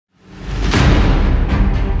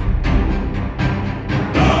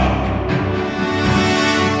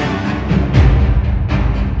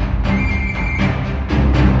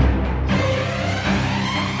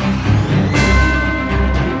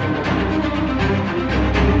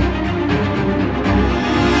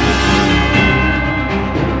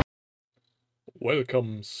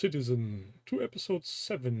Welcome, citizen, to episode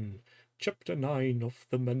 7, chapter 9 of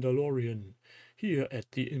The Mandalorian, here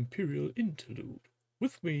at the Imperial Interlude.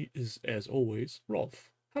 With me is, as always,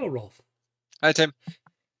 Rolf. Hello, Rolf. Hi, Tim.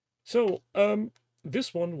 So,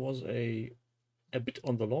 this one was a bit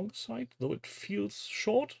on the long side, though it feels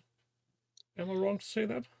short. Am I wrong to say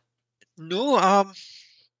that? No,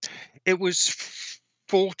 it was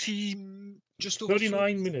 40, just over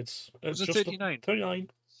 39 minutes. Was it 39? 39.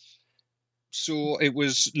 So it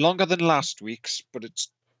was longer than last week's, but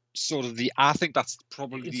it's sort of I think that's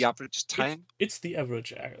probably the average time. It's the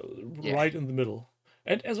average, Yeah. right in the middle.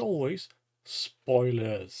 And as always,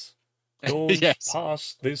 spoilers. Don't Yes.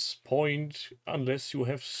 pass this point unless you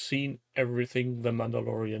have seen everything The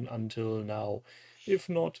Mandalorian until now. If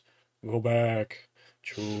not, go back.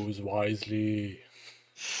 Choose wisely.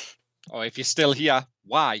 Or if you're still here,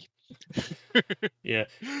 why? Yeah.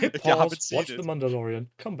 Hit If you haven't pause, seen watch it. The Mandalorian,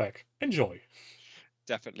 come back, enjoy.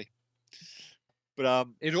 Definitely. But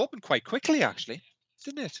it opened quite quickly, actually,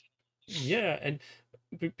 didn't it? Yeah, and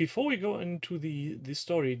before we go into the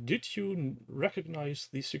story, did you recognize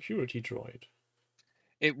the security droid?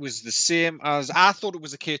 It was the same as I thought it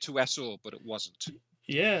was a K2SO, but it wasn't.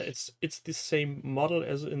 Yeah, it's the same model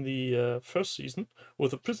as in the first season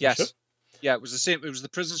with the prison ship. Yeah, it was the same. It was the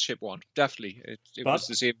prison ship one, definitely. It was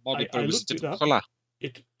the same model, but it was a different color.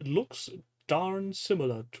 It looks darn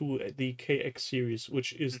similar to the KX series,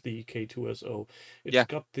 which is the K2SO. It's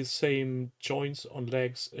got the same joints on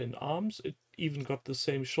legs and arms. It even got the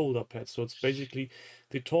same shoulder pads. So it's basically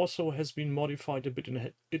the torso has been modified a bit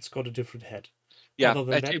and it's got a different head. Yeah, other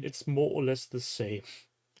than that, it's more or less the same.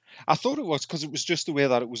 I thought it was because it was just the way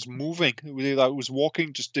that it was moving, the way that it was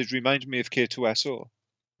walking. Just did remind me of K2SO.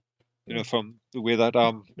 You know, from the way that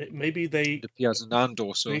maybe they appears in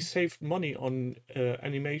Andor. So they saved money on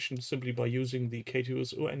animation simply by using the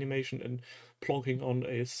K2SO animation and plonking on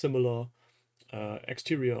a similar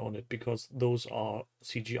exterior on it, because those are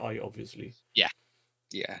CGI, obviously.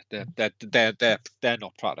 Yeah, they're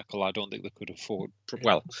not practical. I don't think they could afford.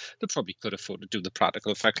 Well, they probably could afford to do the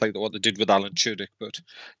practical effect like what they did with Alan Tudyk, but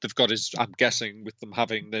they've got I'm guessing with them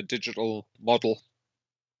having the digital model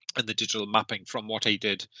and the digital mapping from what he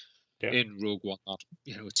did in Rogue One, that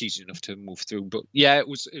it's easy enough to move through. But yeah, it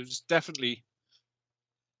was definitely.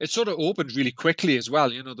 It sort of opened really quickly as well.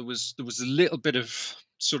 There was a little bit of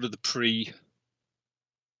sort of the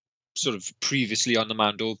previously on the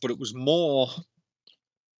Mando, but it was more.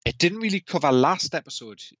 It didn't really cover last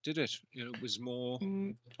episode, did it? It was more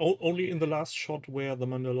only in the last shot where the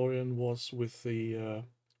Mandalorian was with the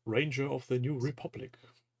Ranger of the New Republic.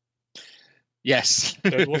 Yes,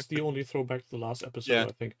 that was the only throwback to the last episode,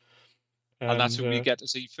 I think. And that's who we get to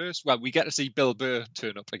see first. Well, we get to see Bill Burr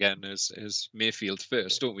turn up again as Mayfield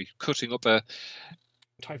first, don't we? Cutting up a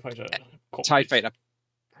TIE fighter.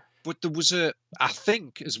 But there was I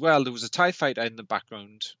think as well, there was a TIE fighter in the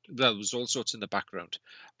background. Well, there was all sorts in the background.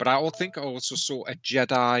 But I think I also saw a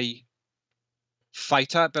Jedi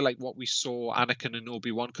fighter, but like what we saw Anakin and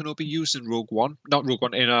Obi-Wan Kenobi use in Rogue One. Not Rogue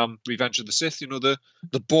One, in Revenge of the Sith,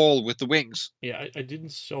 the ball with the wings. Yeah, I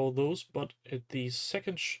didn't saw those, but at the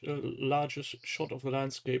second largest shot of the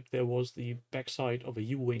landscape, there was the backside of a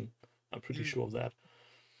U-wing. I'm pretty sure of that.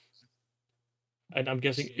 And I'm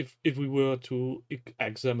guessing if we were to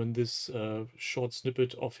examine this short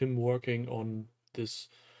snippet of him working on this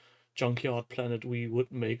junkyard planet, we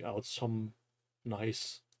would make out some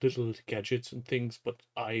nice little gadgets and things, but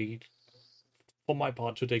for my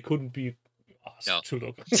part today, couldn't be asked to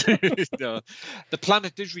look. No. The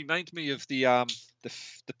planet did remind me of the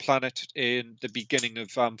planet in the beginning of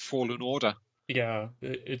Fallen Order. Yeah,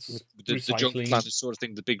 it's the junk planet sort of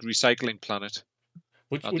thing, the big recycling planet.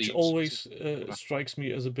 Which always strikes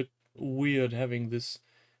me as a bit weird, having this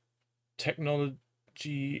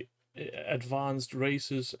technology advanced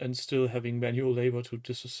races and still having manual labor to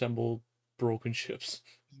disassemble broken ships.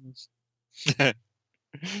 It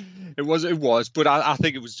was, but I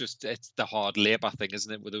think it was just it's the hard labor thing,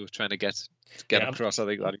 isn't it? Where they were trying to get across. I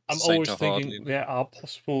think that I'm always thinking there are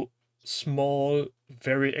possible small,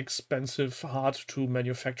 very expensive, hard to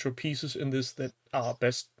manufacture pieces in this that are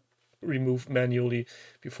best removed manually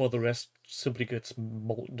before the rest simply gets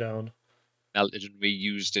molten down, melted and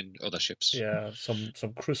reused in other ships. Yeah,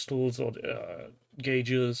 some crystals or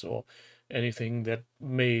gauges or anything that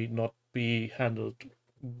may not be handled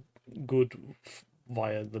good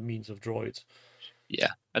via the means of droids.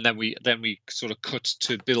 Yeah, and then we sort of cut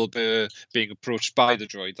to Bill Burr being approached by the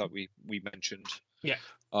droid that we mentioned. Yeah.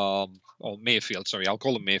 Or Mayfield. Sorry, I'll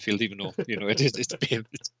call him Mayfield, even though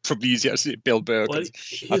it's probably easier to say Bill Burr. Well,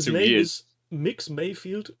 his name is Mix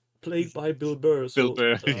Mayfield, played by Bill Burr. Bill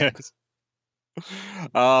Burr, yes.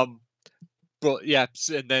 But yeah,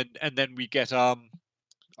 and then we get our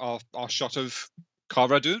shot of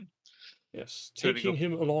Cara Dune Yes, turning taking up,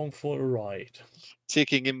 him along for a ride.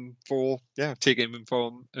 taking him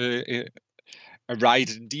from a ride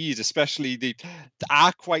indeed. Especially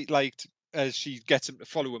I quite liked as she gets him to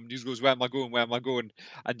follow him, and he goes, "Where am I going? Where am I going?"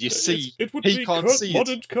 And you see It would he be can't see it.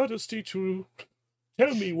 modern courtesy to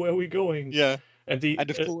tell me where we're going. Yeah, And and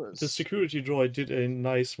of the course, security droid did a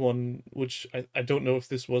nice one, which I don't know if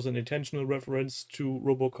this was an intentional reference to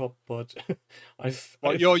RoboCop, but well, I've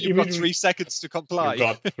you've got immediately 3 seconds to you comply.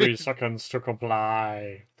 got 3 seconds to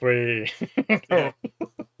comply. Three. Yeah.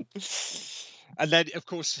 And then, of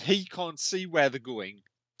course, he can't see where they're going,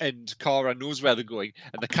 and Kara knows where they're going,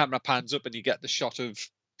 and the camera pans up, and you get the shot of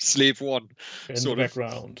Slave One, In the sort of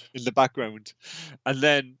background. in the background. And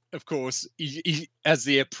then, of course, as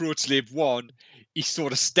they approach Slave One, he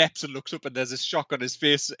sort of steps and looks up, and there's a shock on his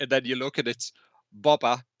face, and then you look, and it's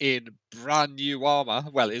Boba in brand new armor,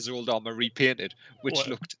 well, his old armor repainted, which Well,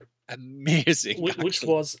 looked amazing, which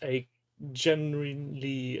actually. was a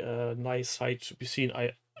genuinely nice sight to be seen.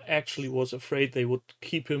 I actually was afraid they would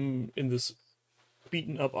keep him in this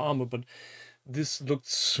beaten up armor, but this looked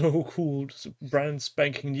so cool. Brand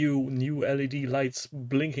spanking new LED lights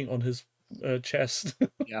blinking on his chest.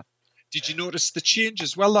 Yeah. Did you notice the change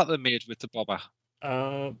as well that they made with the Boba?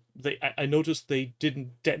 I noticed they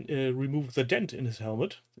didn't remove the dent in his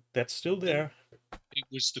helmet. That's still No, there. it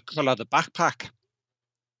was the color. The backpack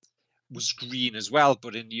was green as well,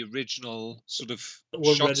 but in the original sort of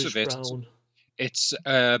Or shots of reddish it, brown. it's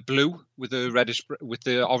blue with a reddish with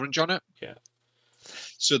the orange on it. Yeah.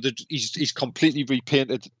 So that he's completely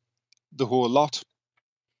repainted the whole lot.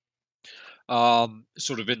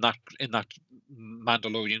 Sort of in that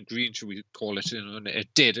Mandalorian green, should we call it? And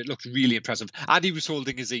it did. It looked really impressive, and he was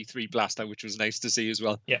holding his E3 blaster, which was nice to see as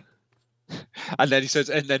well. Yeah. And then he says,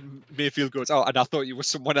 and then Mayfield goes, "Oh, and I thought you were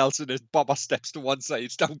someone else." And as Boba steps to one side,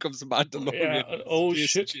 down comes the Yeah. Mandalorian. Oh Face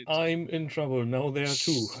shit! changes. I'm in trouble now. There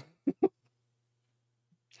too.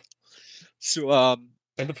 So,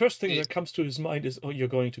 And the first thing it, that comes to his mind is, "Oh, you're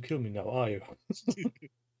going to kill me now, are you?"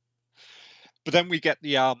 but then we get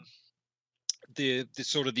the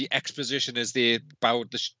sort of the exposition as they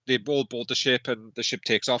they all board the ship, and the ship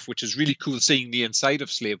takes off, which is really cool seeing the inside of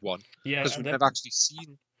Slave One, because Yeah, we've never actually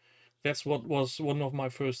seen. that's what was one of my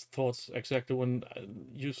first thoughts exactly when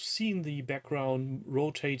you've seen the background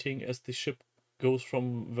rotating as the ship goes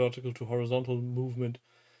from vertical to horizontal movement.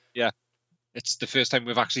 Yeah, it's the first time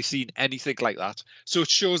we've actually seen anything like that. So it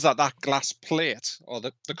shows that that glass plate, or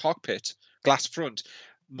the cockpit glass front,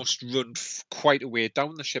 must run quite a way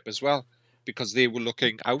down the ship as well, because they were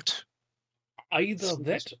looking out. Either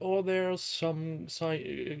that or there's some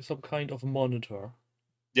kind of monitor.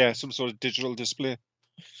 Yeah, some sort of digital display.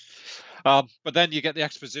 But then you get the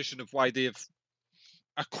exposition of why they've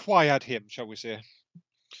acquired him, shall we say,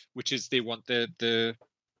 which is they want the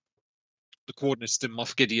coordinates to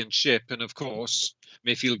Moff Gideon's ship, and of course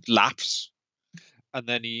Mayfield laughs, and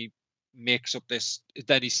then he makes up this.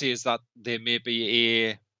 Then he says that there may be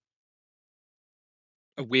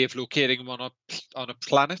a way of locating him on a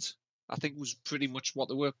planet. I think was pretty much what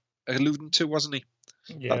they were alluding to, wasn't he?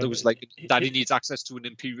 That Yeah, there was like that he he, needs access to an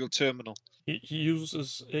Imperial terminal. he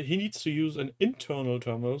needs to use an internal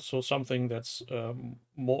terminal, so something that's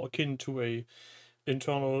more akin to a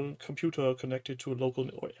internal computer connected to a local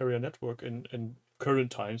area network in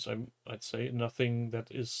current times. I'd say nothing that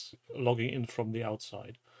is logging in from the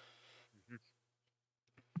outside. Mhm.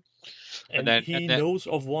 And And he then knows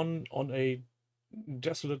of one on a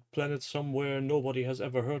desolate planet somewhere nobody has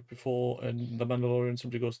ever heard before, and the Mandalorian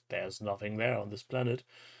simply goes, "There's nothing there on this planet."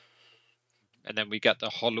 and then we get the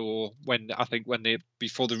hollow when I think when they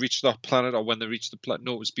before they reach the planet, or when they reach the planet.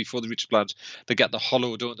 No, it was before they reach the planet. They get the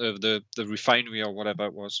hollow, don't they, of the refinery or whatever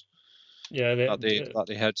it was Yeah, that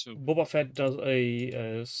they had to. Boba Fett does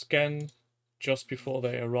a scan just before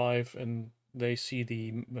they arrive, and they see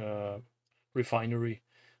the refinery,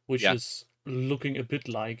 which Yeah. is looking a bit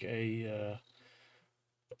like a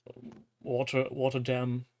water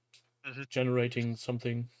dam Mhm. generating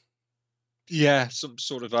something. Yeah, some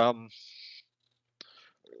sort of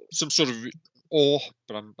ore,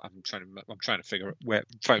 but I'm trying to figure out where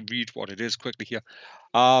try and read what it is quickly here.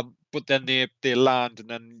 But then they land, and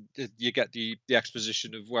then you get the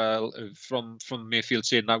exposition of from Mayfield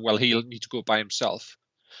saying that he'll need to go by himself.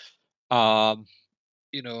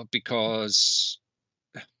 You know, because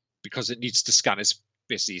it needs to scan his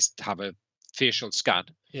basically have a facial scan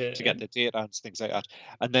Yeah, to get and the data and things like that,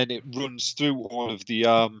 and then it runs through all of the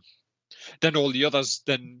then all the others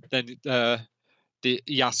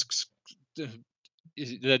he asks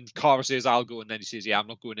then Cara says, "I'll go," and then he says, "Yeah, I'm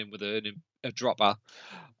not going in with a dropper,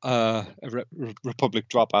 a Republic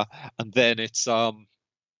dropper." And then it's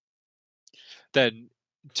then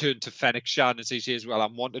turned to Fennec Shan and says, "Well,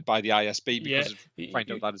 I'm wanted by the ISB Yeah, because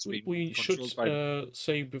find out that it's been we should controlled by."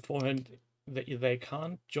 say beforehand that they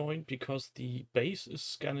can't join because the base is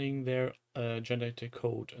scanning their genetic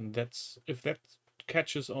code, and that's if that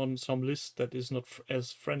catches on some list that is not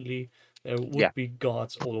as friendly, there would be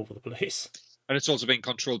guards all over the place. And it's also being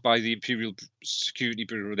controlled by the Imperial Security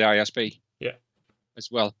Bureau, the ISB. Yeah. As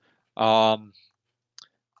well.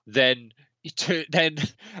 Then then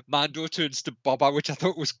Mando turns to Boba, which I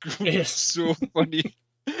thought was so funny.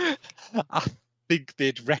 I think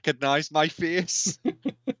they'd recognise my face.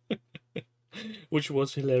 Which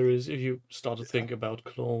was hilarious if you start to think about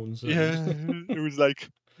clones. It was like,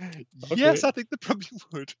 yes, I think they probably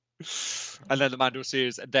would. And then the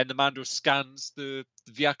Mando scans the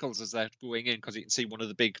vehicles as they're going in because he can see one of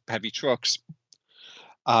the big heavy trucks.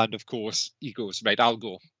 And of course, he goes, "Right, I'll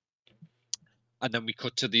go." And then we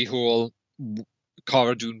cut to the whole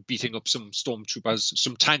Cara Dune beating up some stormtroopers,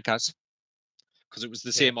 some tankers, because it was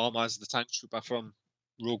the same armor as the tank trooper from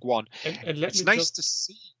Rogue One. And it's nice to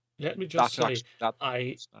see. Let me just say,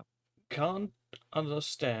 I can't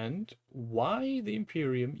understand why the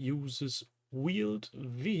Imperium uses wheeled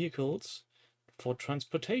vehicles for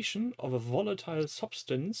transportation of a volatile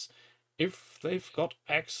substance if they've got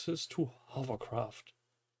access to hovercraft.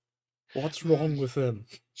 What's wrong with them?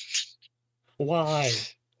 Why?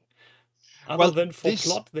 Other than for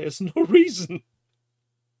plot, there's no reason.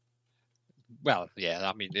 Well, yeah,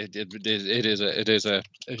 I mean, it is a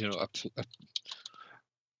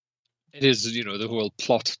the whole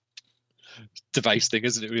plot device thing,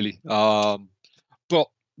 isn't it? Really. But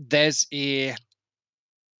there's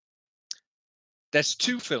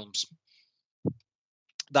two films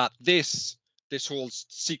that this whole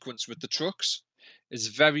sequence with the trucks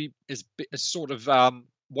is sort of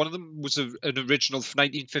one of them was an original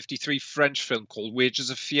 1953 French film called Wages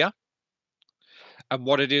of Fear. And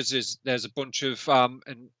what it is there's a bunch of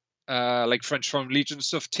like French Foreign Legion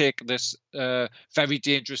stuff take this very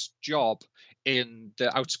dangerous job in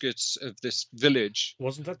the outskirts of this village.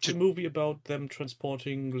 Wasn't that the movie about them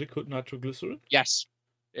transporting liquid nitroglycerin? Yes.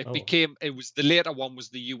 It was the later one was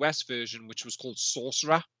the US version, which was called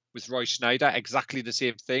Sorcerer with Roy Schneider. Exactly the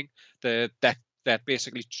same thing. They're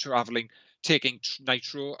basically taking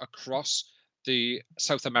nitro across the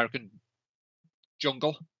South American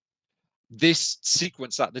jungle. This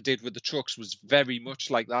sequence that they did with the trucks was very much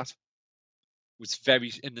like that. Was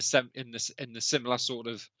very in the similar sort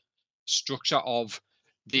of structure of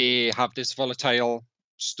they have this volatile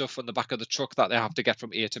stuff on the back of the truck that they have to get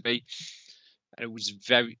from A to B. And it was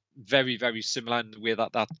very, very, very similar in the way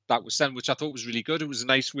that was done, which I thought was really good. It was a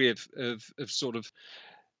nice way of sort of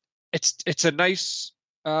it's a nice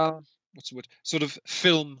what's the word? Sort of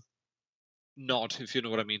film nod, if you know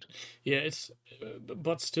what I mean. Yeah, it's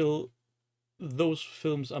but still those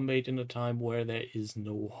films are made in a time where there is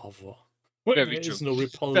no hover. Where there is no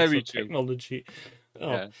repulsor technology.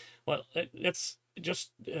 Yeah. Well, let's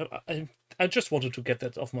just I just wanted to get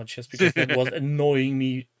that off my chest because that was annoying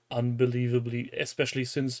me unbelievably, especially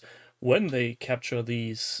since when they capture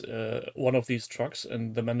these one of these trucks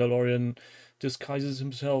and the Mandalorian disguises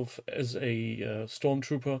himself as a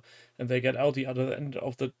stormtrooper and they get out the other end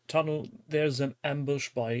of the tunnel, there's an ambush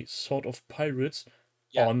by sort of pirates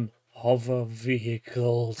on hover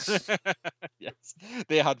vehicles. Yes,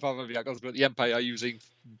 they had hover vehicles, but the Empire are using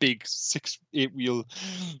big 6-8 wheel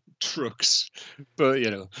trucks. But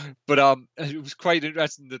it was quite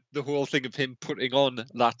interesting the whole thing of him putting on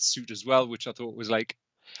that suit as well, which I thought was like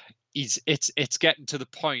it's getting to the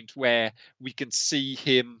point where we can see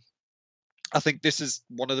him. I think this is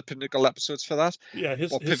one of the pinnacle episodes for that. Yeah,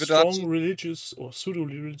 his strong religious or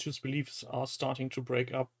pseudo-religious beliefs are starting to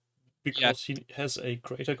break up because he has a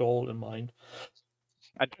greater goal in mind.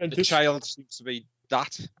 And the child seems to be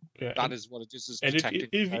that. Yeah, that is what it is. And it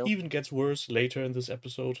even gets worse later in this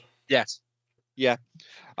episode. Yes. Yeah.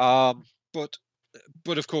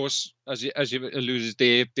 But of course, as you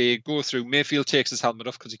alluded, they go through. Mayfield takes his helmet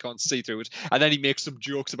off because he can't see through it, and then he makes some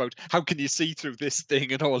jokes about how can you see through this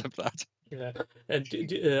thing and all of that. Yeah, and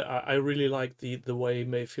I really like the way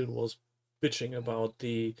Mayfield was bitching about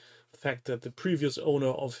the fact that the previous owner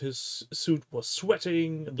of his suit was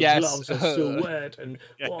sweating and the gloves are still wet, and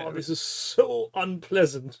wow, this is so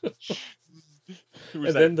unpleasant.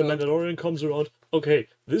 And then the Mandalorian comes around. Okay,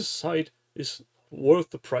 this site is worth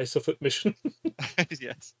the price of admission.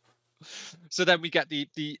 Yes. So then we get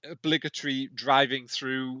the obligatory driving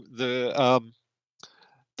through the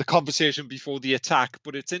the conversation before the attack.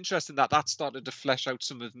 But it's interesting that started to flesh out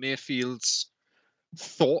some of Mayfield's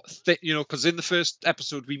thought, because in the first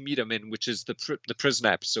episode we meet him in, which is the prisoner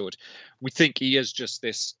episode, we think he is just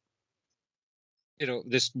this,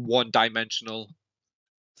 this one-dimensional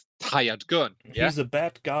hired gun. Yeah, He's a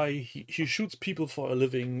bad guy. He shoots people for a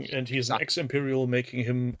living, and he's exactly. an ex-Imperial, making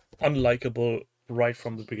him unlikable right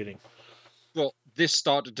from the beginning. But this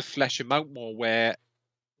started to flesh him out more, where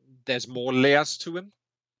there's more layers to him.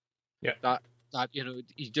 Yeah. That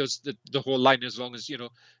he does the whole line, as long as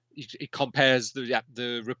he compares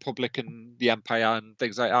the Republic and the Empire and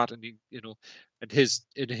things like that, and and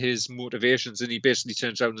his motivations, and he basically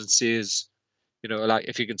turns around and says, like,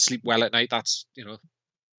 if you can sleep well at night, that's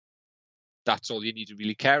that's all you need to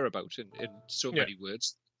really care about, in so many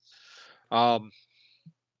words.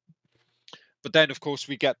 But then, of course,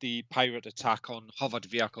 we get the pirate attack on hovered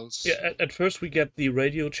vehicles. Yeah, at first we get the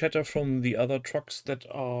radio chatter from the other trucks that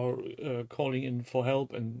are calling in for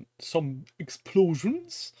help, and some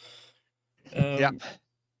explosions. And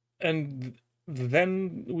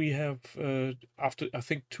then we have, after, I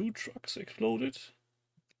think, 2 trucks exploded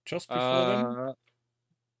just before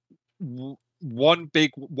them. One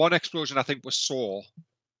explosion, I think, was Saw.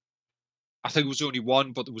 I think it was only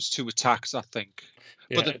one, but there was 2 attacks, I think.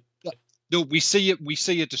 Yeah. But no, we see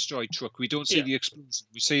a destroyed truck. We don't see the explosion.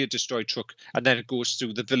 We see a destroyed truck, and then it goes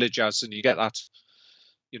through the villagers, and you get that,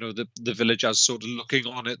 the villagers sort of looking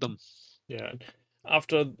on at them. Yeah.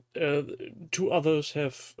 After 2 others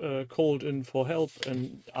have called in for help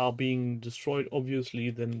and are being destroyed, obviously,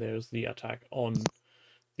 then there's the attack on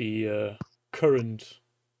the current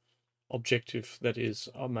objective, that is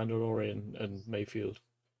our Mandalorian and Mayfield.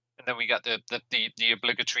 And then we get the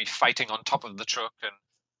obligatory fighting on top of the truck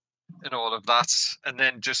and all of that. And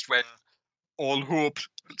then just when all hope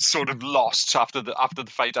sort of lost after the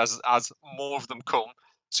fight, as more of them come,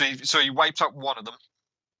 so he wipes out one of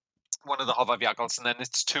the hover vehicles, and then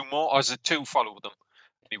it's 2 more, or is it 2 follow them?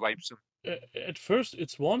 He wipes them. At first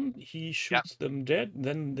it's 1, he shoots them dead,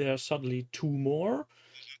 then there are suddenly 2 more.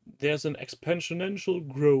 There's an exponential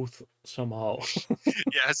growth somehow.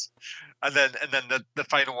 Yes, and then the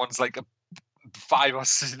final one's like it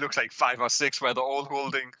looks like 5 or 6, where they're all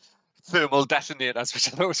holding thermal detonators, which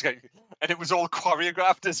I thought was great. And it was all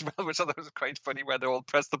choreographed as well, which I thought was quite funny, where they all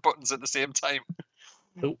press the buttons at the same time.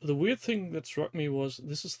 The weird thing that struck me was,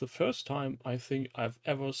 this is the first time I think I've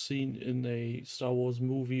ever seen in a Star Wars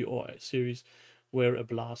movie or a series where a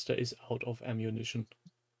blaster is out of ammunition.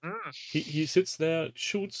 He sits there,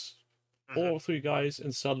 shoots 4 or 3 guys,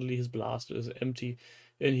 and suddenly his blaster is empty,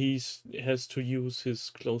 and he has to use his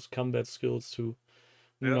close combat skills to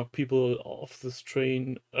knock people off this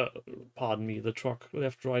train, the truck,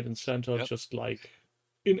 left, right, and center, just like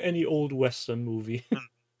in any old Western movie.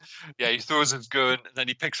 Yeah, he throws his gun, and then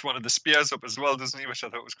he picks one of the spears up as well, doesn't he? Which I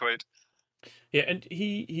thought was great. Yeah, and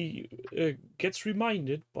he gets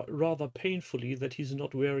reminded, but rather painfully, that he's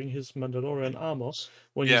not wearing his Mandalorian armor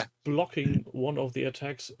when he's blocking one of the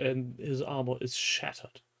attacks, and his armor is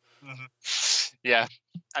shattered. Yeah,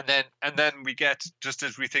 and then we get, just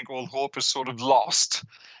as we think all hope is sort of lost,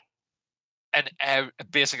 and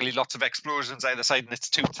basically lots of explosions either side, and it's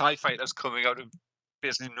 2 TIE fighters coming out of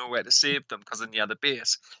basically nowhere to save them because they're near the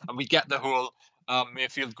base, and we get the whole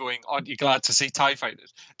Mayfield going, "Aren't you glad to see TIE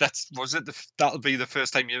fighters?" That'll be the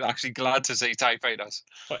first time you're actually glad to see TIE fighters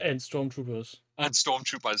and stormtroopers.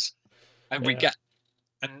 And we get,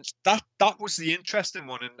 and that was the interesting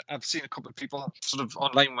one. And I've seen a couple of people sort of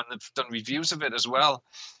online when they've done reviews of it as well,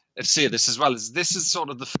 and say this as well, as this is sort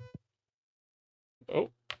of the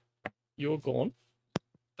you're gone.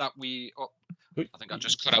 That we. I think I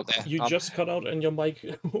just cut out there. You just cut out, and your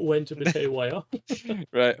mic went a bit haywire.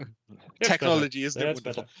 Right. That's Technology is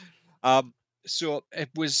better. So it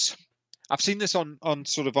was. I've seen this on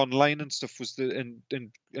sort of online and stuff. Was in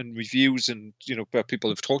reviews, and where people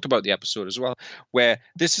have talked about the episode as well. Where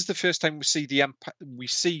this is the first time we see the Empire. We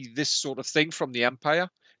see this sort of thing from the Empire.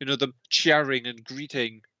 Them cheering and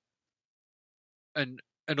greeting, and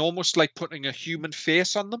almost like putting a human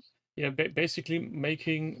face on them. Yeah, basically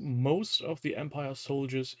making most of the Empire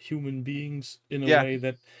soldiers human beings in a way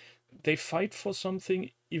that they fight for something,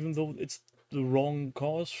 even though it's the wrong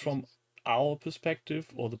cause from our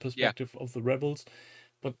perspective or the perspective of the rebels.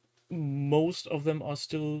 But most of them are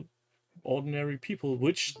still ordinary people,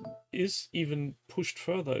 which is even pushed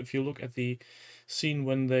further if you look at the scene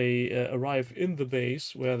when they arrive in the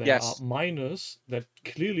base, where there are miners that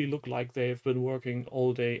clearly look like they have been working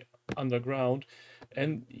all day underground,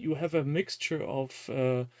 and you have a mixture of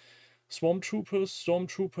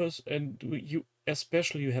stormtroopers, and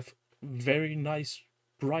you have very nice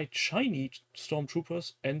bright, shiny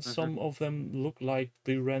stormtroopers, and some of them look like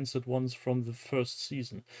the rancid ones from the first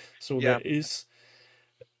season. So Yeah.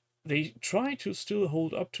 they try to still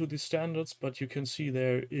hold up to the standards, but you can see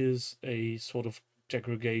there is a sort of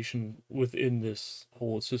degradation within this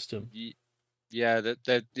whole system. Yeah,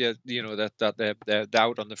 that you know that they're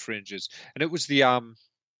out on the fringes, and it was the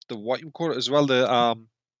what you call it as well,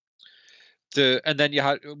 and then you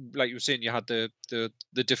had, like you were saying, you had the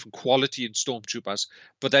different quality in stormtroopers,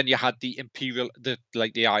 but then you had the Imperial, the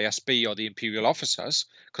ISB or the Imperial officers,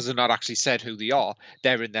 because they're not actually said who they are.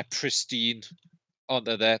 They're in their pristine,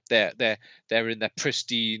 they're in their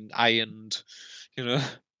pristine ironed, you know,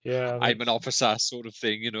 Yeah, I'm an that's officer sort of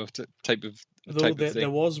thing, type of though there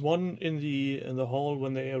thing. was one in the hall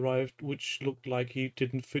when they arrived, which looked like he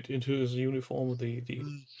didn't fit into his uniform. The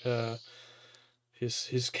Mm.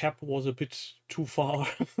 his cap was a bit too far.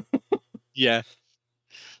 Yeah.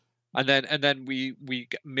 And then we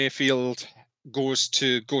Mayfield goes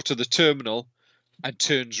to go to the terminal and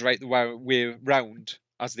turns right the way round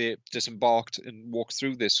as they disembarked and walk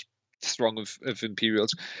through this throng of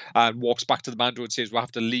Imperials, and walks back to the Mando and says, "We'll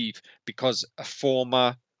have to leave because a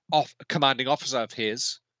former commanding officer of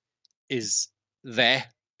his is there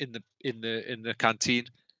in the canteen."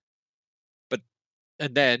 But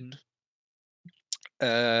and then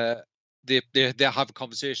they have a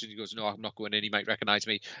conversation. He goes, "No, I'm not going in. He might recognize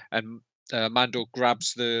me." And Mando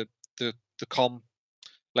grabs the com,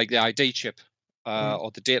 like the ID chip, or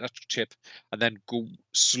the data chip, and then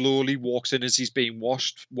slowly walks in as he's being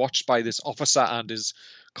watched by this officer and his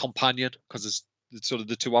companion, because there's sort of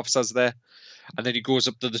the two officers there. And then he goes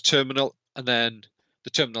up to the terminal, and then the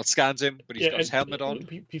terminal scans him, but he's Yeah, got his helmet on.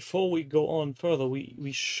 and before we go on further,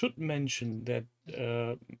 we should mention that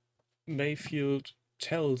Mayfield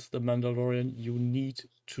tells the Mandalorian you need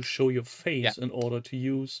to show your Yeah, face in order to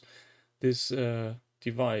use this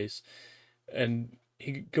device, and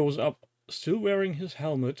he goes up still wearing his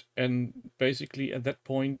helmet, and basically at that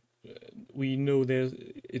point we know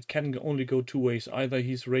it can only go two ways: either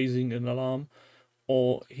he's raising an alarm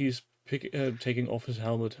or he's taking off his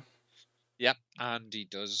helmet. yeah, and he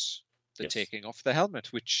does the Yes. taking off the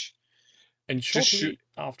helmet, which And just shoot shortly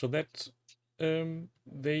after that,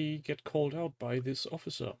 they get called out by this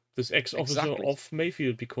officer, this ex-officer exactly. of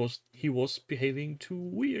Mayfield, because he was behaving too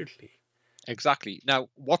weirdly. Exactly. Now,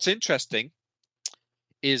 what's interesting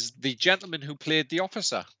is the gentleman who played the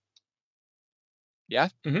officer, yeah,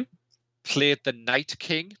 Mm-hmm. played the Night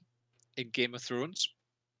King in Game of Thrones.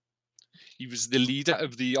 He was the leader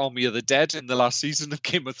of the Army of the Dead in the last season of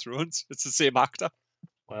Game of Thrones. It's the same actor.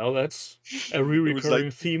 Well, that's a It was like,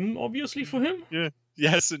 recurring theme, obviously, for him. yeah,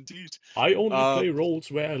 yes, indeed. I only play Um, roles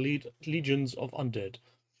where I lead legions of undead.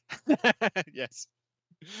 yes,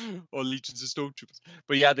 or legions of stormtroopers.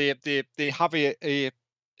 But yeah, they have a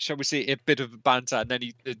shall we say, a bit of banter, and then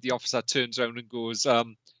the officer turns around and goes, "Are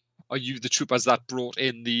you the troopers that brought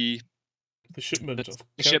in the The shipment of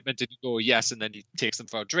shipment?" And you go, "Yes," and then he takes them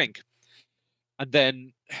for a drink, and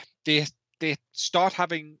then they they start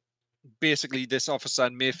having, basically, this officer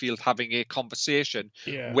and Mayfield having a conversation,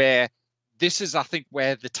 yeah, where this is, I think,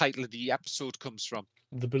 where the title of the episode comes from,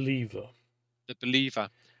 the believer. the believer,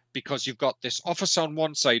 because you've got this officer on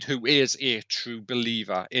one side who is a true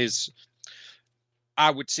believer, is, I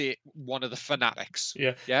would say, one of the fanatics.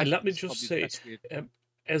 Yeah, Yeah, and let me it's just probably the say, best way.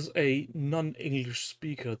 as a non-English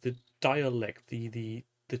speaker, the dialect, the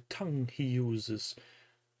tongue he uses,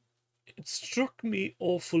 it struck me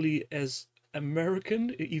awfully as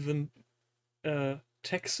American, even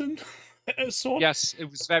Texan, sort. Yes, it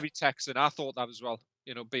was very Texan. I thought that as well.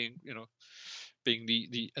 Being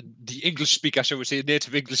the English speaker, shall we say,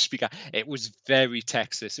 native English speaker, it was very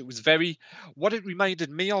Texas. It was very, what it reminded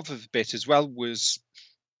me of a bit as well was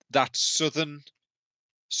that southern,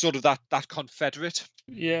 sort of that Confederate.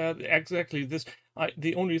 Yeah, exactly.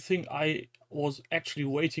 The only thing I was actually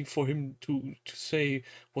waiting for him to say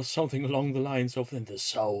was something along the lines of "And the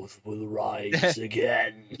South will rise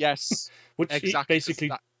again," Yes, which he exactly. Because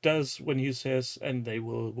basically does when he says, "And they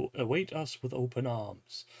will await us with open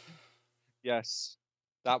arms." yes,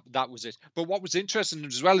 that was it. But what was interesting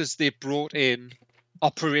as well is they brought in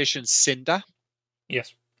Operation Cinder,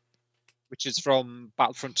 Yes, which is from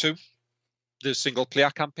Battlefront 2, the single player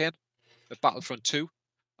campaign of Battlefront 2.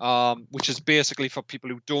 Which is basically, for people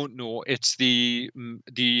who don't know, it's the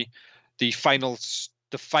final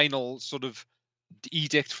sort of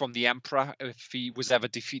edict from the Emperor, if he was ever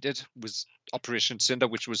defeated, was Operation Cinder,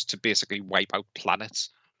 which was to basically wipe out planets,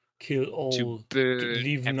 kill to all, burn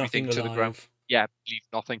leave everything nothing to the ground. alive. Yeah, leave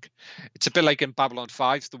nothing. It's a bit like in Babylon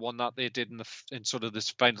 5, the one that they did in sort of this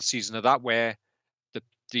final season of that, where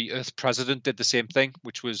the Earth president did the same thing,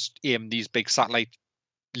 which was aim these big satellite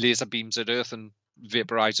laser beams at Earth and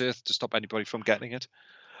vaporize Earth to stop anybody from getting it.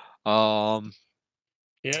 Yeah,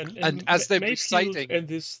 And as they're Mayfield reciting, and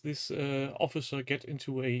this officer get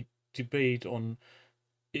into a debate on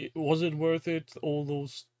was it worth it, all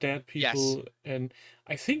those dead yes. people, and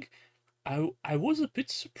I think I was a bit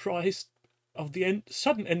surprised of the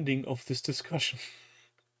sudden ending of this discussion.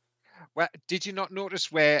 Well, did you not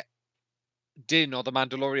notice where Din or the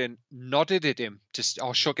Mandalorian nodded at him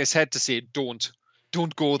or shook his head to say, don't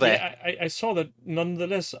go there." Yeah, I saw that.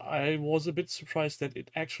 Nonetheless, I was a bit surprised that it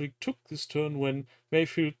actually took this turn when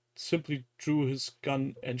Mayfield simply drew his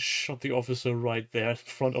gun and shot the officer right there in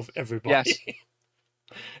front of Yes. everybody.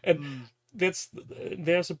 And Mm.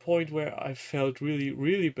 there's a point where I felt really,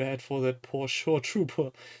 really bad for that poor shore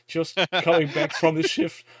trooper just coming back from his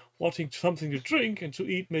shift, wanting something to drink and to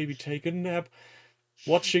eat, maybe take a nap,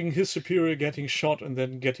 watching his superior getting shot and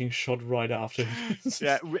then getting shot right after him.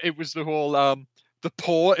 Yeah, it was the whole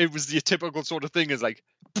it was the typical sort of thing, is like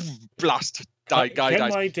boom, blast, guy Can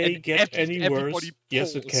dies, my day and get any everybody worse?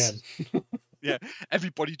 Yes, it can. pauses. Yeah,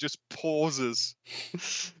 everybody just pauses,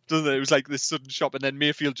 doesn't it? It was like this sudden shock, and then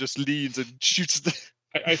Mayfield just leans and shoots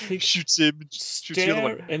I think shoots him, shoots the other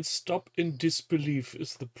one. stare and stop in disbelief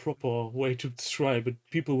is the proper way to describe it.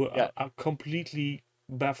 People Yeah, are completely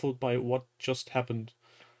baffled by what just happened.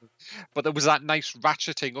 but there was that nice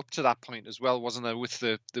ratcheting up to that point as well, wasn't there? With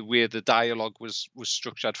the way the dialogue was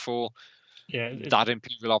structured for Yeah, that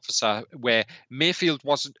Imperial officer, where Mayfield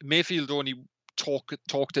only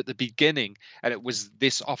talked at the beginning, and it was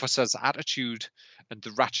this officer's attitude and the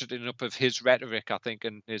ratcheting up of his rhetoric, I think,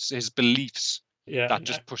 and his beliefs yeah, that and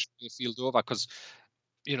just pushed Mayfield over. Because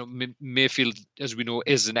Mayfield, as we know,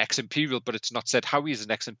 is an ex-Imperial, but it's not said how he's an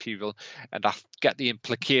ex-Imperial, and I get the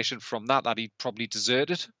implication from that he probably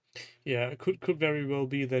deserted. yeah, it could very well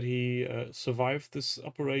be that he survived this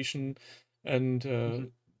operation and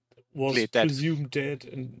Mhm. was Played dead. presumed dead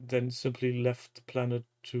and then simply left the planet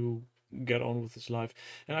to get on with his life.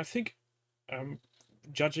 And I think, um,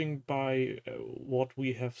 judging by what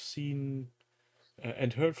we have seen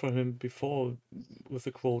and heard from him before with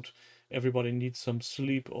the quote, everybody needs some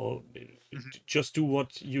sleep, or Mhm. just do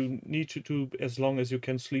what you need to do as long as you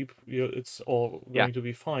can sleep, it's all Yeah, going to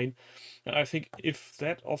be fine. And I think if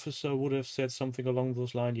that officer would have said something along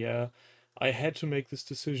those lines, yeah, I had to make this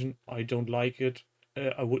decision, I don't like it,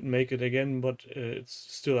 I wouldn't make it again, but it's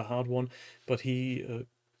still a hard one. But he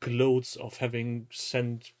gloats of having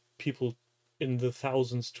sent people in the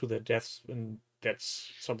thousands to their deaths, and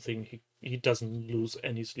that's something he doesn't lose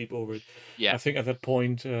any sleep over it. yeah, I think at that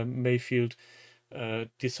point, Mayfield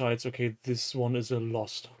decides, okay, this one is a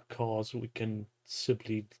lost cause. We can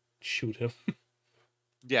simply shoot him.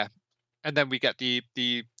 yeah. And then we get the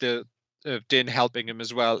Din helping him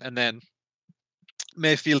as well, and then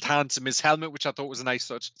Mayfield hands him his helmet, which I thought was a nice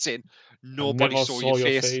touch, saying, I "Nobody never saw your saw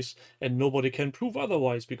your face." face, and nobody can prove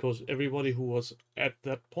otherwise because everybody who was at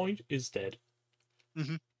that point is dead.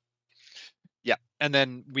 Hmm. Yeah, and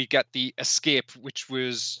then we get the escape, which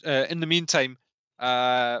was in the meantime,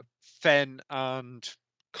 Fen and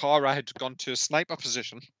Kara had gone to a sniper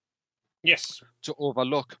position Yes. to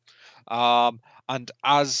overlook, um, and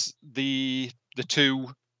as the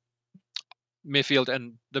two, Mayfield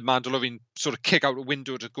and the Mandalorian, sort of kick out a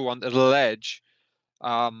window to go onto the ledge,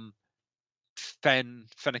 um, Fennec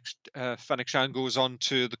Shan goes on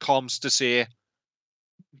to the comms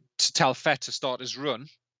to tell Fett to start his run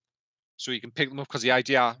so he can pick them up, because the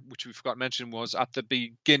idea, which we forgot to mention, was at the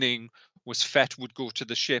beginning was Fett would go to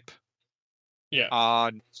the ship Yeah.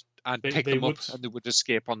 and pick They them up, would, and they would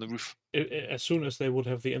escape on the roof. as soon as they would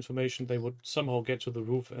have the information, they would somehow get to the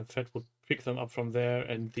roof, and Fed would pick them up from there,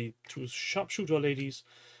 and the two sharpshooter ladies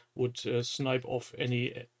would snipe off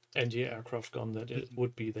any anti-aircraft gun that it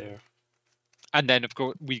would be there. And then, of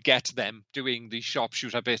course, we get them doing the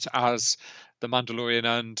sharpshooter bit as the Mandalorian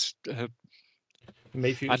and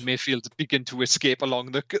Mayfield begin to escape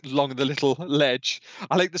along the little ledge.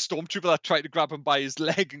 I like the stormtrooper that tried to grab him by his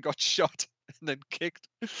leg and got shot and then kicked.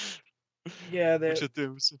 Yeah, Which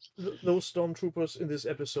those stormtroopers in this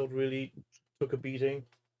episode really took a beating.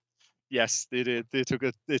 Yes, they did. They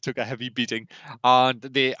took a heavy beating,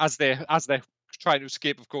 and as they're trying to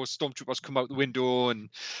escape, of course, stormtroopers come out the window and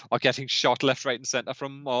are getting shot left, right, and center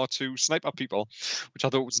from our two sniper people, which I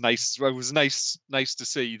thought was nice. It was nice to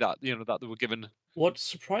see that that they were given. What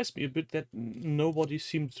surprised me a bit that nobody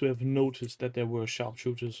seemed to have noticed that there were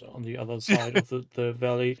sharpshooters on the other side of the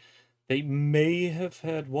valley. They may have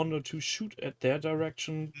had one or two shoot at their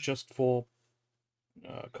direction just for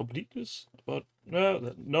completeness, but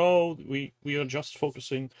no, we are just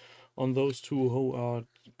focusing on those two who are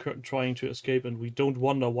trying to escape, and we don't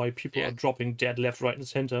wonder why people Yeah. are dropping dead left, right, and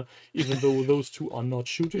center, even though those two are not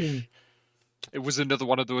shooting. It was another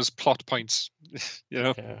one of those plot points, you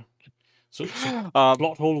know. Yeah. So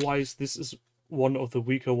plot hole wise, this is one of the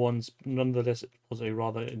weaker ones. Nonetheless, it was a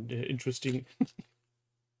rather interesting.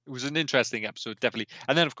 It was an interesting episode, definitely.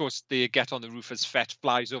 And then, of course, they get on the roof as Fett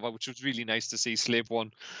flies over, which was really nice to see Slave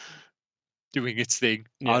One doing its thing.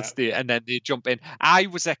 Yeah. And then they jump in. I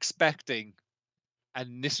was expecting,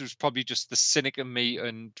 and this was probably just the cynic in me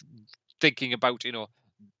and thinking about,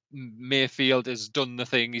 Mayfield has done the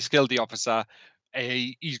thing. He's killed the officer.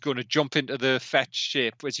 He's going to jump into the Fett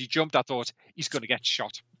ship. As he jumped, I thought he's going to get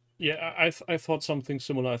shot. Yeah, I thought something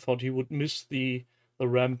similar. I thought he would miss the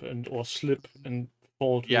ramp or slip and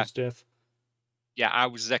fall to his death. Yeah, I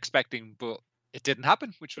was expecting, but it didn't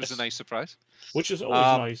happen, which was a nice surprise. Which is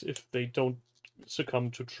always nice if they don't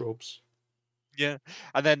succumb to tropes. Yeah,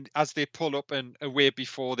 and then as they pull up and away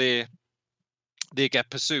before they get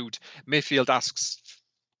pursued, Mayfield asks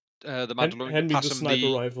the Mandalorian hand to me pass the him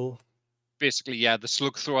sniper rifle. Basically, yeah, the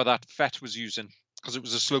slug thrower that Fett was using, because it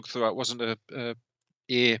was a slug thrower. It wasn't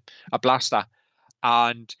a blaster.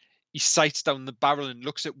 And he sights down the barrel and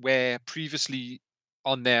looks at where previously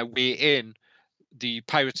on their way in, the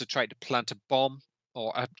pirates had tried to plant a bomb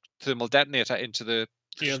or a thermal detonator into the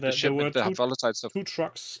shipment that had volatile stuff. Two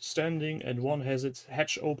trucks standing, and one has its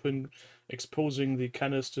hatch open, exposing the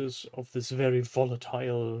canisters of this very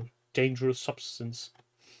volatile, dangerous substance.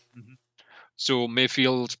 Mm-hmm. So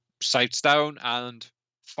Mayfield sights down and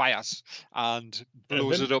fires and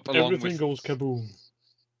blows it up along with... Everything goes kaboom.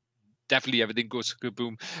 Definitely everything goes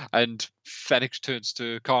kaboom. And Fennec turns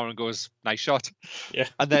to Cara and goes, "Nice shot." Yeah.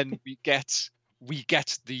 And then we get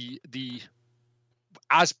the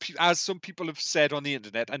as some people have said on the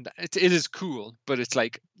internet, and it is cool, but it's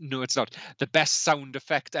like, no, it's not. The best sound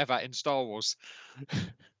effect ever in Star Wars,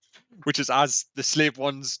 which is as the Slave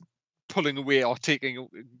One's pulling away or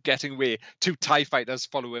getting away, two TIE fighters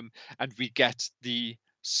follow him, and we get the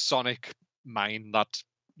sonic mine that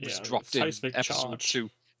was dropped in episode 2,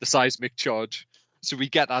 the seismic charge. So we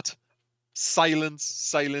get that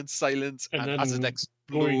silence, and then as it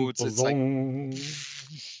explodes, it's like...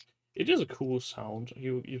 It is a cool sound.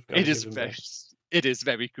 It is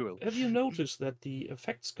very cool. Have you noticed that the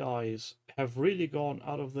effects guys have really gone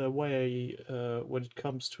out of their way when it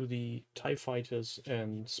comes to the TIE fighters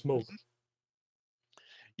and smoke?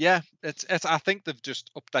 Yeah, it's. I think they've just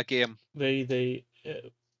upped their game. They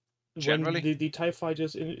generally, when the TIE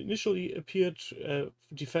fighters initially appeared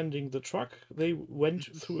defending the truck, they went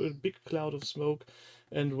through a big cloud of smoke.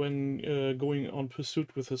 And when going on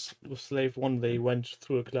pursuit with Slave One, they went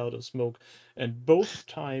through a cloud of smoke. And both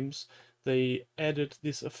times they added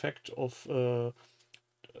this effect of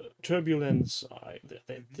turbulence.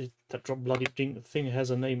 That bloody thing has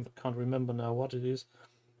a name. I can't remember now what it is.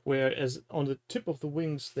 Whereas on the tip of the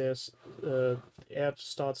wings, there's air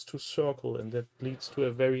starts to circle, and that leads to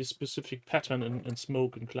a very specific pattern in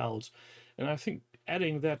smoke and clouds. And I think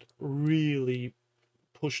adding that really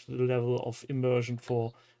pushed the level of immersion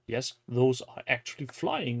for, yes, those are actually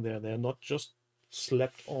flying there. They're not just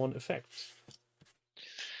slapped on effects.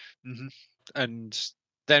 Mm-hmm. And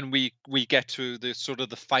then we get to the sort of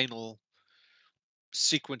the final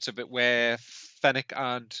sequence of it, where Fennec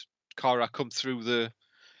and Cara come through the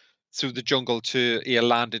jungle to a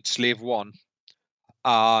landed Slave One,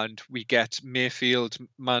 and we get Mayfield,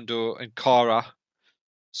 Mando, and Cara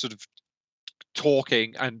sort of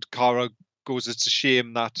talking, and Cara goes, "It's a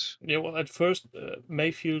shame that..." Yeah, well, at first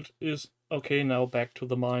Mayfield is okay. Now back to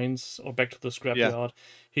the mines or back to the scrapyard.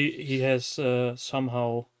 Yeah. He has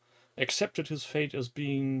somehow accepted his fate as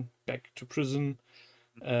being back to prison,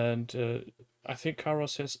 and I think Cara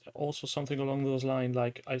says also something along those lines,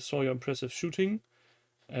 like, "I saw your impressive shooting,"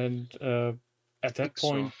 and at that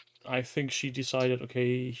point, I think she decided,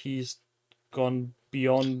 okay, he's gone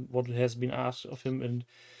beyond what has been asked of him, and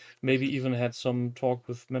maybe even had some talk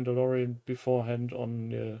with Mandalorian beforehand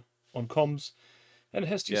on comms, and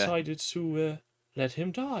has decided to let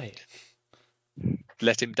him die.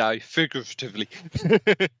 Let him die, figuratively.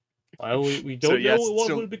 Well, we don't know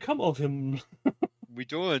what will become of him. We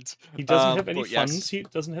don't. He doesn't have any funds, he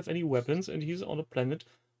doesn't have any weapons, and he's on a planet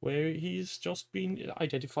where he's just been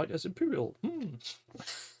identified as Imperial.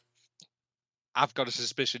 I've got a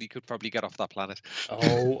suspicion he could probably get off that planet.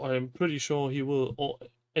 Oh, I'm pretty sure he will,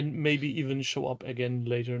 and maybe even show up again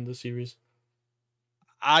later in the series.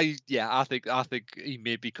 I think he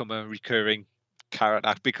may become a recurring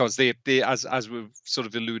character, because they as we've sort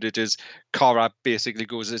of alluded, is Cara basically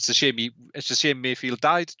goes, it's a shame Mayfield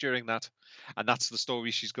died during that, and that's the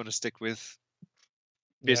story she's going to stick with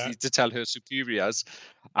basically to tell her superiors.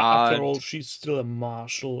 After And all, she's still a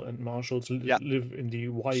marshal, and marshals yeah, live in the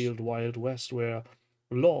wild, wild west where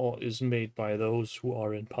law is made by those who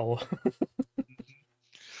are in power.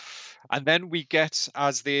 and then we get,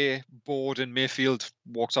 as they board and Mayfield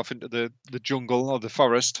walks off into the jungle or the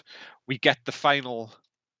forest, we get the final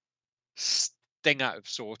stinger of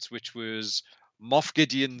sorts, which was Moff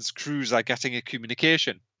Gideon's crews are getting a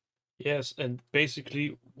communication. Yes, and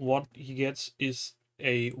basically what he gets is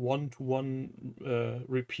a one-to-one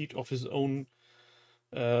repeat of his own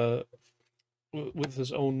with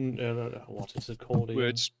his own what is it called again?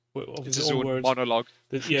 Words. Of It's his his own own words. monologue.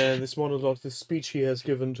 This monologue, this speech he has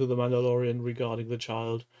given to the Mandalorian regarding the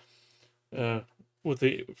child, with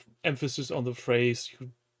the emphasis on the phrase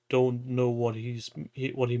 "you don't know what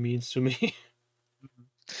what he means to me."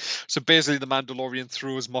 So basically, the Mandalorian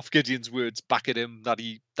throws Moff Gideon's words back at him that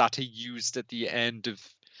he used at the end of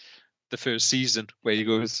the first season, where he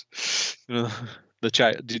goes, you know, the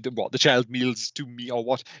child meals to me, or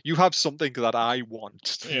what? You have something that I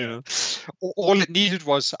want. Yeah. You know, all it needed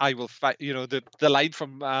was I will fight. You know, the line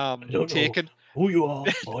from I don't Taken. know who you are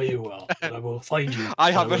or you are, but I will find you. I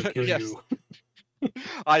I have will a kill yes. you.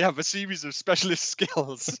 I have a series of specialist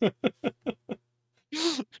skills.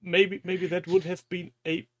 Maybe that would have been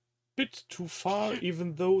a bit too far,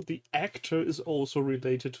 even though the actor is also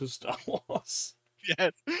related to Star Wars.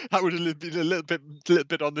 Yes, that would have been a little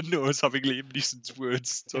bit on the nose, having Liam Neeson's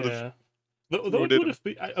words sort of. Though it would have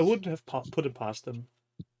been, I wouldn't have put it past them.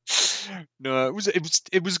 No, it was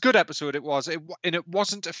a good episode. It was, and it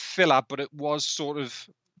wasn't a filler, but it was sort of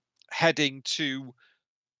heading to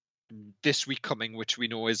this week coming, which we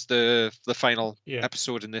know is the final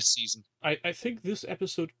episode in this season. I think this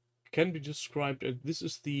episode can be described as this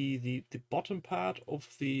is the bottom part of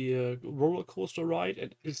the roller coaster ride,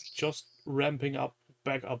 and it's just ramping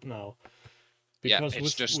back up now, because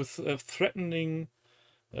with threatening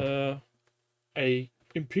a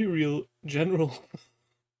Imperial general,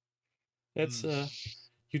 that's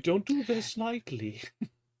you don't do this lightly.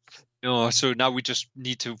 No, so now we just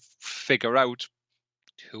need to figure out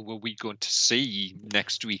who are we going to see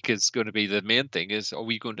next week. Is going to be the main thing. Is, are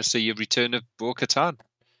we going to see a return of Bo-Katan?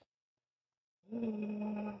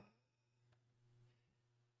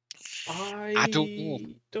 I don't know.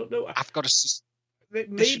 Don't know. I've got a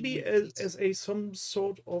maybe as a some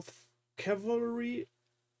sort of cavalry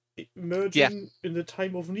emerging in the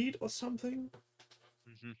time of need or something.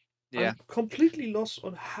 Yeah. I'm completely lost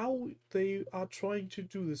on how they are trying to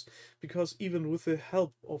do this, because even with the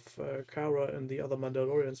help of Kara and the other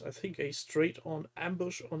Mandalorians, I think a straight-on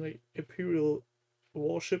ambush on an Imperial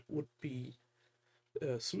warship would be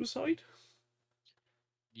suicide.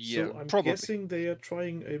 Yeah, so I'm probably. guessing they are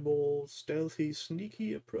trying a more stealthy,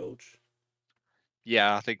 sneaky approach.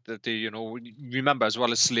 Yeah, I think that remember, as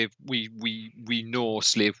well as Slave, we know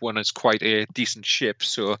Slave One is quite a decent ship,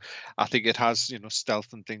 so I think it has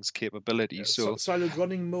stealth and things capability. So silent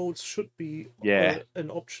running modes should be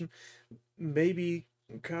an option. Maybe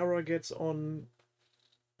Kara gets on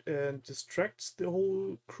and distracts the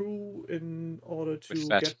whole crew in order to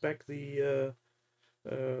get back the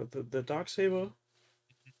Darksaber.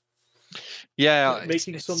 Yeah,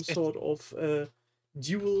 making some sort of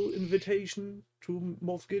dual invitation to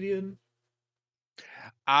Moff Gideon.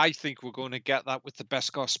 I think we're going to get that with the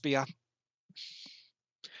Beskar spear,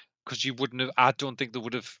 because you wouldn't have. I don't think they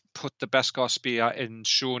would have put the Beskar spear and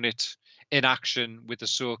shown it in action with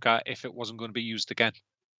Ahsoka if it wasn't going to be used again.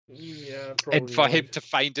 Yeah, probably. And for him to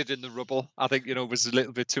find it in the rubble, I think was a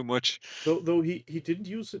little bit too much. Though he didn't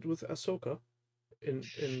use it with Ahsoka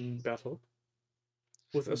in battle.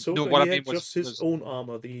 With Ahsoka, no, he had just his own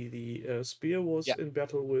armor. The spear was in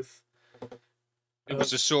battle with. It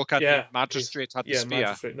was Ahsoka. The magistrate had the spear. Yeah,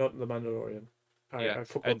 magistrate, not the Mandalorian. I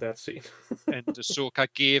forgot that scene. And Ahsoka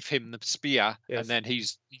gave him the spear, and then he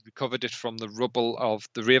recovered it from the rubble of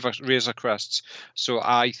the Razor Crests. So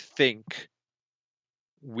I think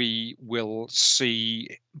we will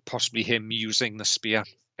see possibly him using the spear.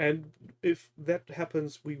 And if that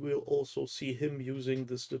happens, we will also see him using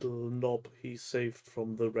this little knob he saved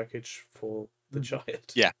from the wreckage for the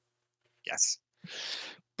child. Yeah. Yes.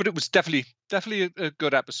 But it was definitely a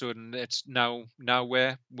good episode, and it's now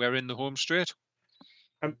we're in the home straight.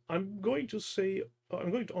 I'm going to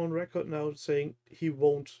on record now saying he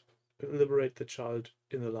won't liberate the child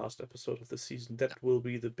in the last episode of the season. That will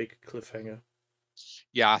be the big cliffhanger.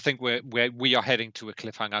 Yeah, I think we are heading to a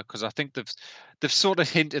cliffhanger, because I think they've sort of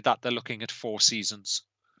hinted that they're looking at 4 seasons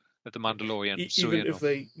of the Mandalorian. Even if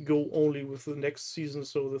they go only with the next season,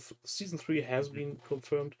 so the season 3 has been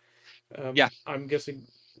confirmed. I'm guessing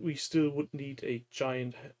we still would need a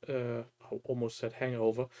giant I almost said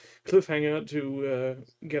hangover, cliffhanger to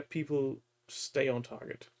get people stay on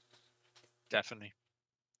target. Definitely.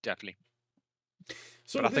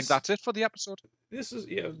 So But I think that's it for the episode. This is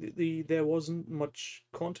there wasn't much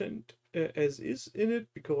content as is in it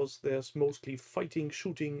because there's mostly fighting,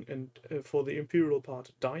 shooting, and for the Imperial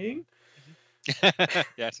part, dying.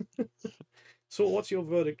 Yes. So, what's your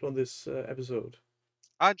verdict on this episode?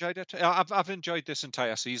 I enjoyed it. I've enjoyed this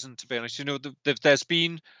entire season, to be honest. You know, there's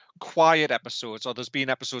been quiet episodes, or there's been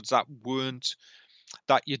episodes that weren't,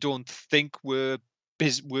 that you don't think were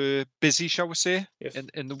busy, shall we say, Yes.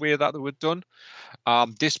 in the way that they were done.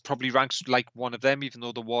 This probably ranks like one of them, even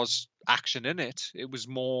though there was action in it. It was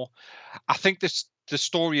more, I think the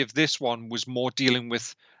story of this one was more dealing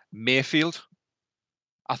with Mayfield.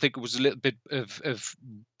 I think it was a little bit of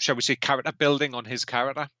shall we say, character building on his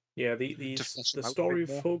character. Yeah, the To flesh him the out a bit story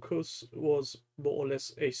more. focus was more or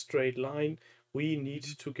less a straight line. We need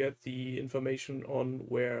to get the information on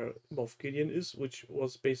where Moff Gideon is, which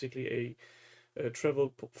was basically a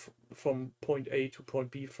travel from point A to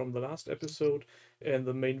point B from the last episode, and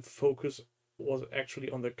the main focus was actually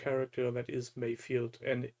on the character that is Mayfield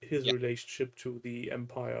and his Yeah, relationship to the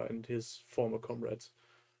Empire and his former comrades.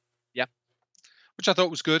 yeah. Which I thought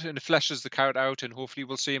was good, and it fleshes the character out, and hopefully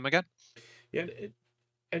we'll see him again. Yeah,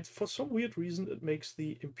 and for some weird reason, it makes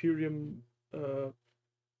the Imperium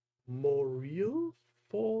more real,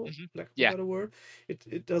 for lack of a Yeah, better word.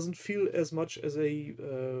 It doesn't feel as much as a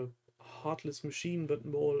heartless machine, but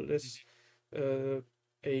more or less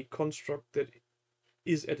a construct that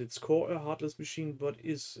is at its core a heartless machine, but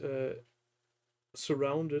is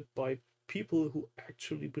surrounded by people who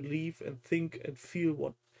actually believe and think and feel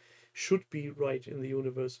what should be right in the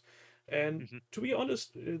universe. And to be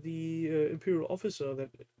honest, the Imperial officer that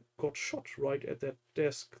got shot right at that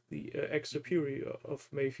desk, the ex superior of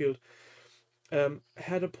Mayfield,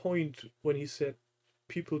 had a point when he said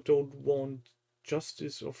people don't want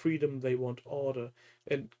justice or freedom, they want order.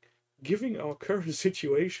 And given our current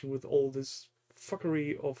situation with all this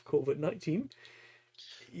fuckery of COVID-19,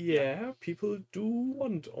 yeah. yeah, people do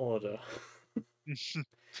want order.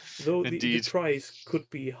 Though the Indeed. price could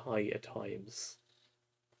be high at times.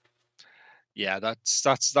 Yeah, that's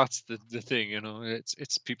the thing, you know.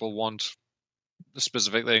 It's people want the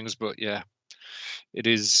specific things, but yeah, it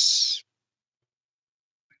is,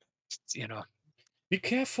 you know. Be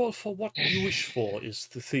careful for what you wish for, is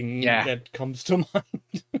the thing Yeah, that comes to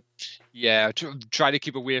mind. yeah. Try to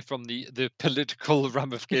keep away from the political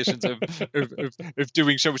ramifications of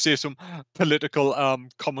doing, shall we say, some political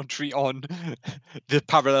commentary on the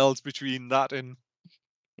parallels between that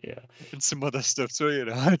Yeah. and some other stuff. So you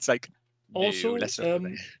know, it's like, no, Also, let's not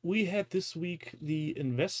do we had this week the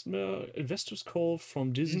investors call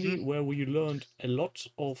from Disney, that. where we learned a lot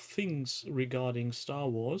of things regarding Star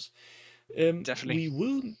Wars. Definitely. We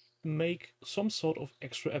will make some sort of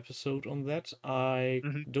extra episode on that. I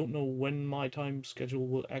don't know when my time schedule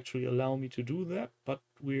will actually allow me to do that, but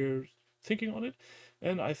we're thinking on it,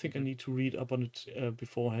 and I think I need to read up on it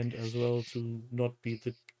beforehand as well to not be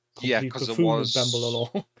the Yeah, complete because buffoon and bamble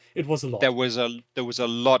along. It was a lot. there was a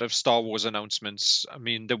lot of Star Wars announcements. I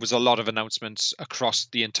mean, there was a lot of announcements across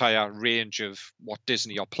the entire range of what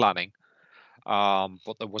Disney are planning.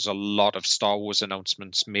 But there was a lot of Star Wars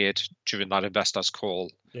announcements made during that investors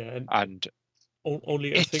call, Yeah, and and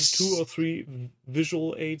only I think two or it's three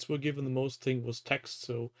visual aids were given. The most thing was text,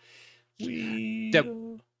 so we there.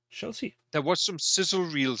 shall see. There was some sizzle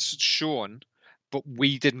reels shown, but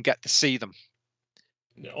we didn't get to see them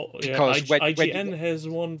Oh, yeah, because when you IGN has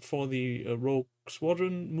one for the Rogue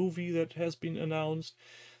Squadron movie that has been announced.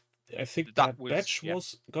 I think that Bad was, Batch yeah,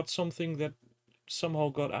 was got something that somehow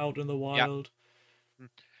got out in the yeah. wild.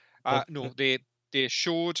 But No, they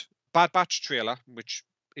showed Bad Batch trailer, which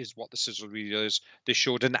is what the sizzle reel is. They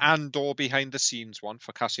showed an Andor behind the scenes one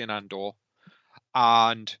for Cassian Andor,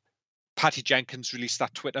 and Patty Jenkins released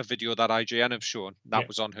that Twitter video that IGN have shown. That yeah,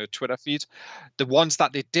 was on her Twitter feed. The ones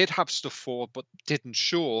that they did have stuff for but didn't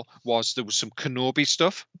show was there was some Kenobi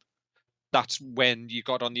stuff. That's when you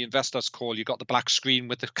got on the investors call, you got the black screen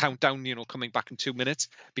with the countdown, you know, coming back in 2 minutes,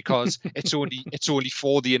 because it's only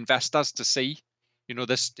for the investors to see. You know,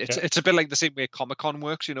 this yeah, it's a bit like the same way Comic-Con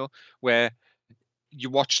works, you know, where you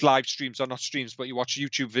watch live streams, or not streams, but you watch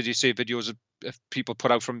YouTube videos, say videos of people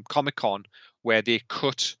put out from Comic-Con, where they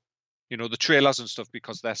cut, you know, the trailers and stuff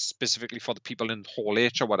because they're specifically for the people in Hall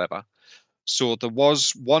H or whatever. So there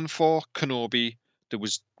was one for Kenobi, there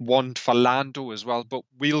was one for Lando as well, but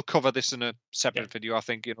we'll cover this in a yeah. separate video, I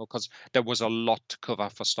think, you know, because there was a lot to cover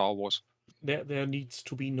for Star Wars. There needs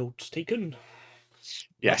to be notes taken.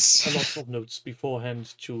 Yes. Lots of notes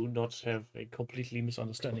beforehand to not have a completely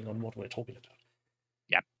misunderstanding on what we're talking about.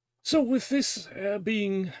 Yep. So with this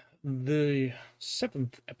being the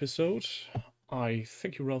 7th episode, I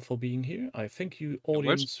thank you, Ralph, for being here. I thank you,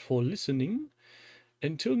 audience, for listening.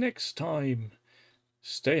 Until next time,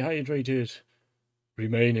 stay hydrated,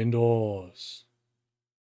 remain indoors.